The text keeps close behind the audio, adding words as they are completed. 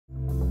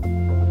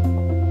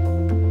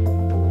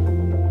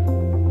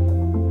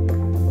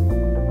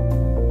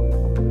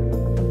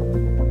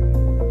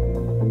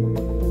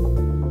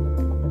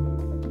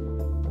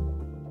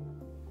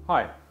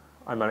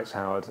I'm Alex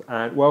Howard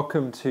and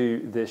welcome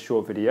to this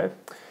short video.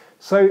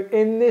 So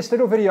in this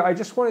little video I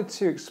just wanted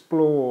to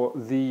explore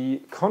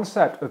the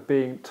concept of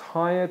being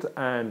tired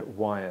and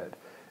wired.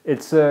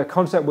 It's a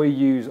concept we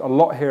use a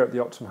lot here at the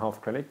Optimum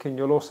Health Clinic, and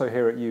you'll also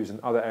hear it used in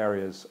other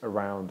areas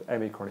around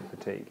ME chronic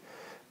fatigue.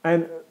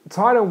 And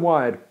tired and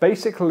wired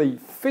basically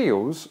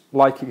feels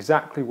like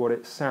exactly what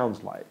it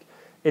sounds like.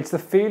 It's the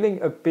feeling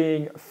of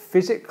being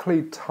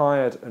physically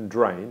tired and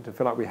drained, and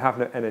feel like we have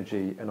no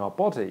energy in our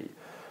body,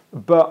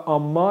 but our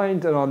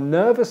mind and our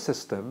nervous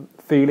system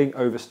feeling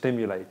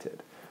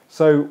overstimulated.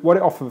 So what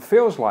it often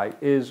feels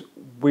like is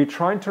we're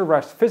trying to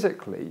rest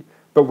physically,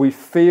 but we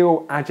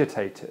feel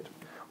agitated.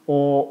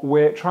 Or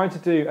we're trying to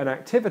do an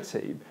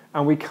activity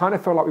and we kind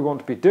of feel like we want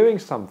to be doing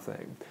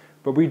something,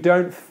 but we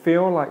don't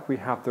feel like we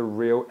have the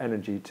real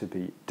energy to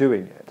be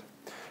doing it.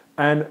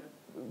 And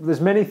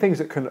there's many things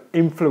that can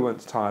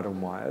influence tired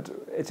and wired.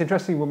 It's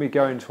interesting when we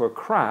go into a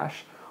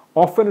crash,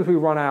 often as we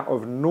run out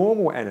of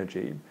normal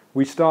energy,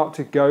 we start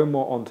to go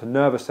more onto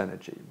nervous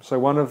energy. So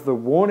one of the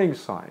warning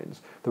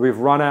signs that we've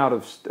run out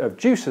of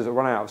juices or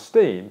run out of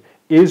steam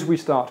is we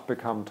start to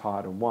become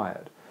tired and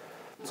wired.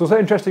 It's also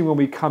interesting when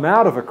we come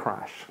out of a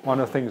crash, one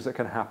of the things that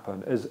can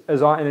happen is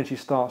as our energy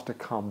starts to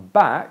come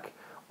back,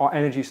 our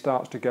energy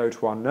starts to go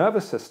to our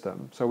nervous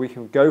system, so we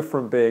can go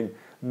from being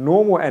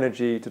normal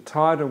energy to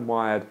tired and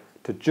wired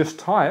to just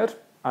tired,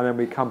 and then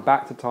we come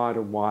back to tired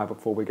and wired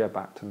before we go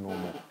back to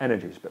normal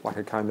energy. It's a bit like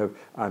a kind of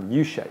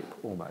U-shape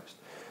almost.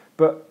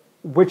 But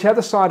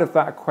whichever side of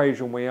that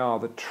equation we are,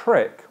 the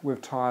trick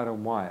with tired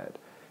and wired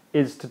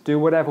is to do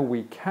whatever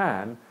we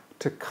can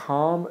to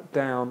calm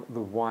down the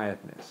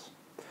wiredness.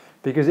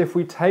 Because if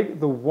we take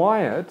the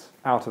wired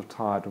out of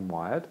tired and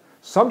wired,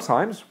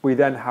 sometimes we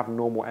then have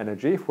normal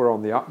energy if we're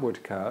on the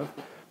upward curve.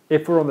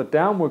 If we're on the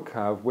downward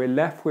curve, we're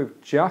left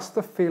with just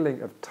the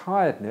feeling of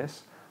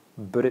tiredness,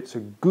 but it's a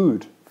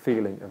good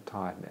feeling of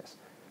tiredness.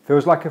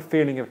 Feels like a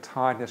feeling of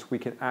tiredness we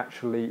can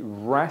actually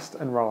rest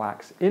and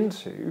relax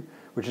into,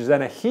 which is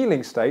then a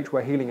healing state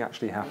where healing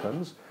actually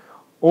happens.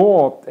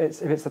 Or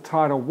if it's the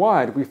tired and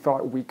wired, we feel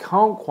like we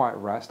can't quite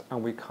rest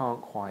and we can't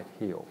quite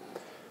heal.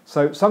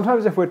 So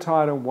sometimes if we're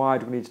tired and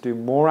wired, we need to do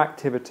more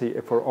activity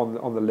if we're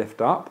on the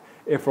lift up.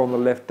 If we're on the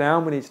lift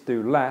down, we need to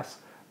do less.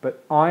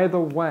 But either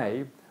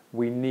way,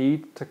 we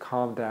need to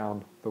calm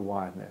down the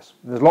wiredness.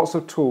 And there's lots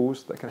of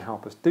tools that can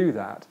help us do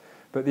that.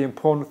 But the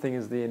important thing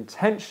is the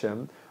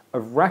intention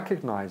of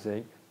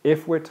recognizing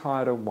if we're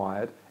tired and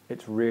wired,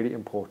 it's really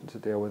important to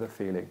deal with the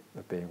feeling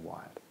of being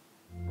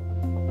wired.